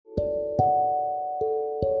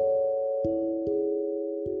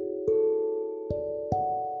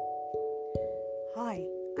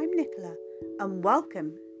and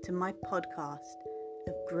welcome to my podcast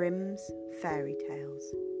of Grimm's Fairy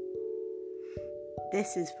Tales.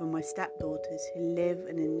 This is for my stepdaughters who live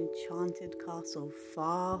in an enchanted castle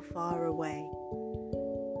far, far away.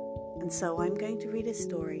 And so I'm going to read a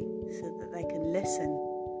story so that they can listen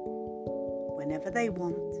whenever they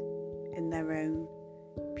want in their own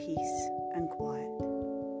peace and quiet.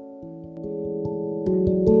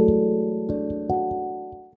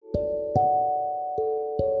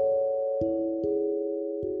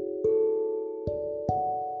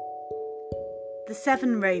 The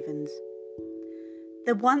 7 Ravens.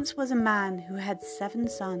 There once was a man who had 7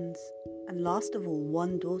 sons, and last of all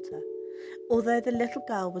 1 daughter. Although the little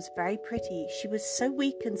girl was very pretty, she was so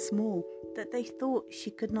weak and small that they thought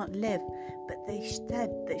she could not live, but they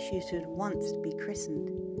said that she should once be christened.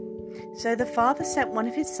 So the father sent one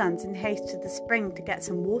of his sons in haste to the spring to get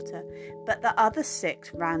some water, but the other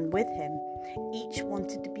 6 ran with him. Each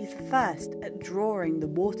wanted to be the first at drawing the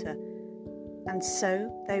water. And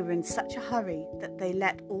so they were in such a hurry that they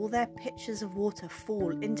let all their pitchers of water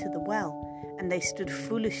fall into the well, and they stood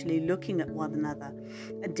foolishly looking at one another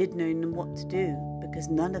and did not know what to do, because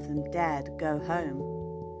none of them dared go home.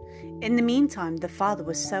 In the meantime, the father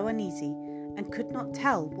was so uneasy and could not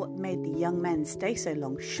tell what made the young men stay so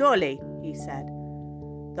long. "Surely," he said,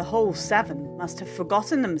 "the whole 7 must have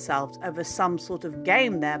forgotten themselves over some sort of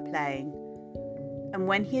game they're playing." And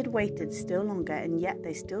when he had waited still longer, and yet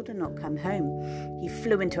they still did not come home, he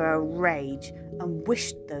flew into a rage and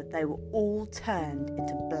wished that they were all turned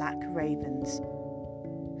into black ravens.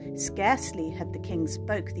 Scarcely had the king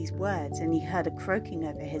spoke these words, and he heard a croaking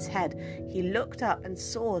over his head. He looked up and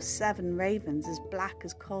saw 7 ravens as black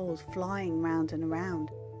as coals flying round and around.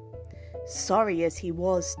 Sorry as he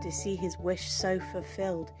was to see his wish so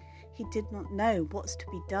fulfilled, he did not know what's to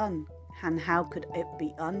be done, and how could it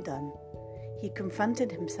be undone. He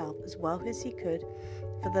confronted himself as well as he could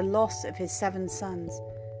for the loss of his 7 sons,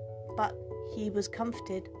 but he was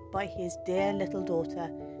comforted by his dear little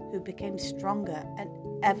daughter, who became stronger and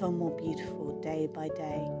ever more beautiful day by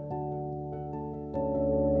day.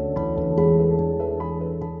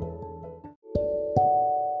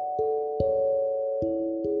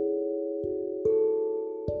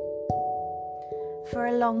 For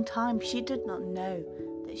a long time she did not know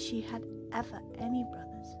that she had ever any brothers,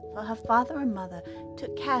 for her father and mother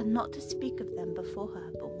took care not to speak of them before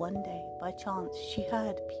her. But one day, by chance, she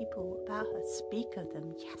heard people about her speak of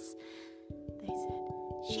them. "Yes," they said,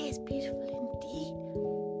 "she is beautiful indeed,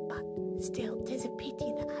 but still 'tis a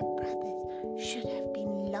pity that her brothers should have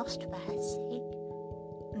been lost for her sake."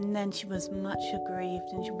 And then she was much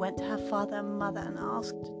aggrieved, and she went to her father and mother and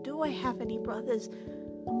asked, "Do I have any brothers,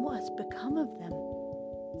 and what has become of them?"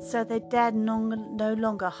 So they dared no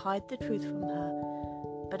longer hide the truth from her,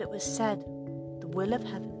 but it was said the will of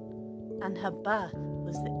heaven and her birth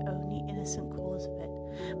was the only innocent cause of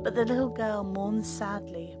it. But the little girl mourned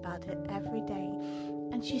sadly about it every day,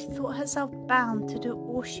 and she thought herself bound to do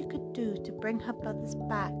all she could do to bring her brothers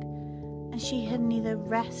back, and she had neither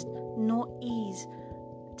rest nor ease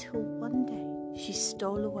till one day she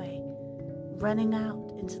stole away, running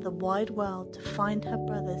out into the wide world to find her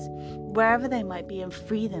brothers wherever they might be and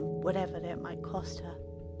free them, whatever it might cost her.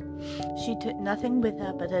 She took nothing with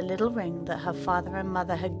her but a little ring that her father and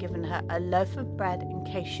mother had given her, a loaf of bread in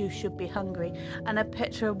case she should be hungry, and a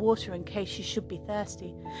pitcher of water in case she should be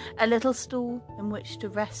thirsty, a little stool in which to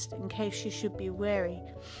rest in case she should be weary.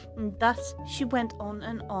 And thus she went on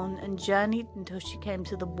and journeyed until she came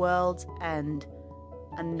to the world's end,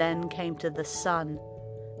 and then came to the sun.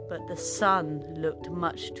 But the sun looked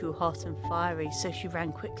much too hot and fiery, so she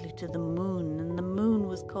ran quickly to the moon, and the moon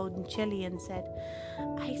was cold and chilly and said,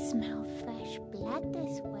 "I smell fresh blood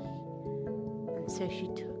this way." And so she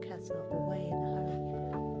took herself away in a hurry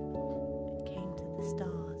and came to the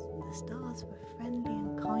stars, and the stars were friendly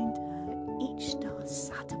and kind to her. Each star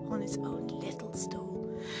sat upon its own little stool,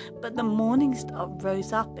 but the morning star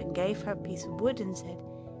rose up and gave her a piece of wood and said,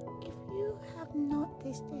 "If you have not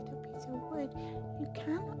this little piece of wood, you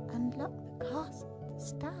cannot unlock the castle that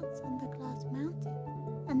stands on the glass mountain,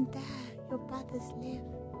 and there your brothers live."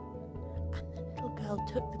 And the little girl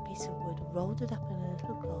took the piece of wood, rolled it up in a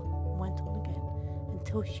little cloth, and went on again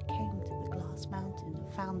until she came to the glass mountain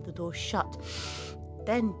and found the door shut.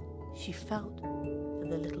 Then she felt for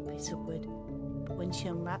the little piece of wood, but when she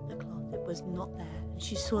unwrapped the cloth it was not there, and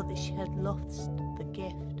she saw that she had lost the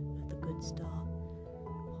gift of the good star.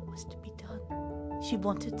 What was to be done? She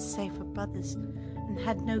wanted to save her brothers, and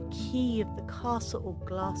had no key of the castle or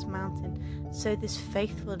glass mountain, so this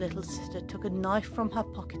faithful little sister took a knife from her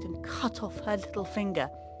pocket and cut off her little finger.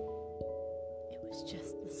 It was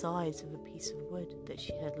just the size of a piece of wood that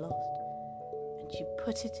she had lost, she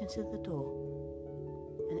put it into the door,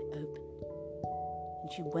 and it opened.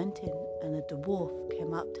 And she went in, and a dwarf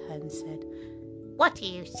came up to her and said, "What are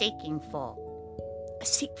you seeking for?" "I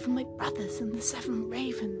seek for my brothers and the 7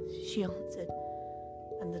 ravens," she answered.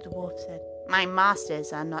 And the dwarf said, "My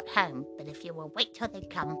masters are not home, but if you will wait till they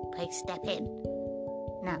come, please step in."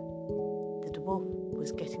 Now, the dwarf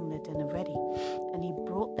was getting their dinner ready, and he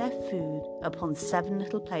brought their food upon 7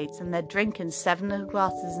 little plates, and their drink in 7 little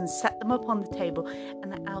glasses, and set them upon the table.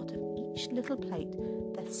 And out of each little plate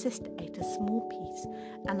their sister ate a small piece,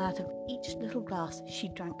 and out of each little glass she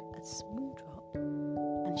drank a small drop,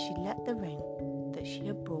 and she let the ring that she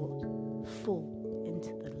had brought fall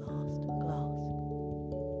into the last glass.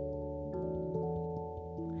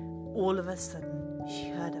 All of a sudden she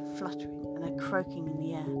heard a fluttering and a croaking in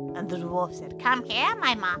the air, and the dwarf said, "Come here,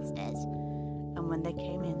 my masters." And when they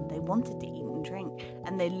came in, they wanted to eat and drink,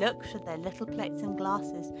 and they looked for their little plates and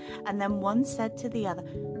glasses, and then one said to the other,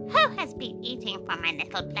 "Who has been eating from my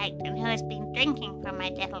little plate, and who has been drinking from my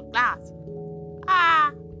little glass?"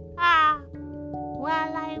 Ah,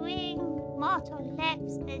 well I ween, mortal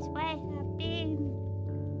lips this way have been.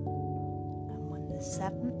 And when the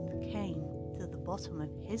 7th came to the bottom of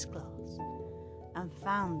his glass and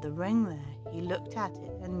found the ring there, he looked at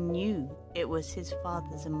it and knew it was his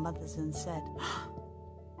father's and mother's, and said,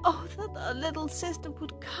 "Oh, that our little sister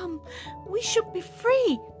would come! We should be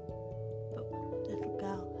free!" But when the little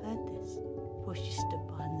girl heard this, for she stood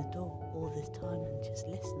behind the door all this time and just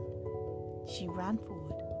listened, she ran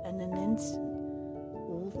forward, and in an instant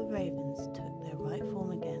all the ravens took their right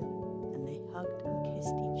form again, and they hugged and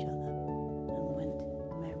kissed each other.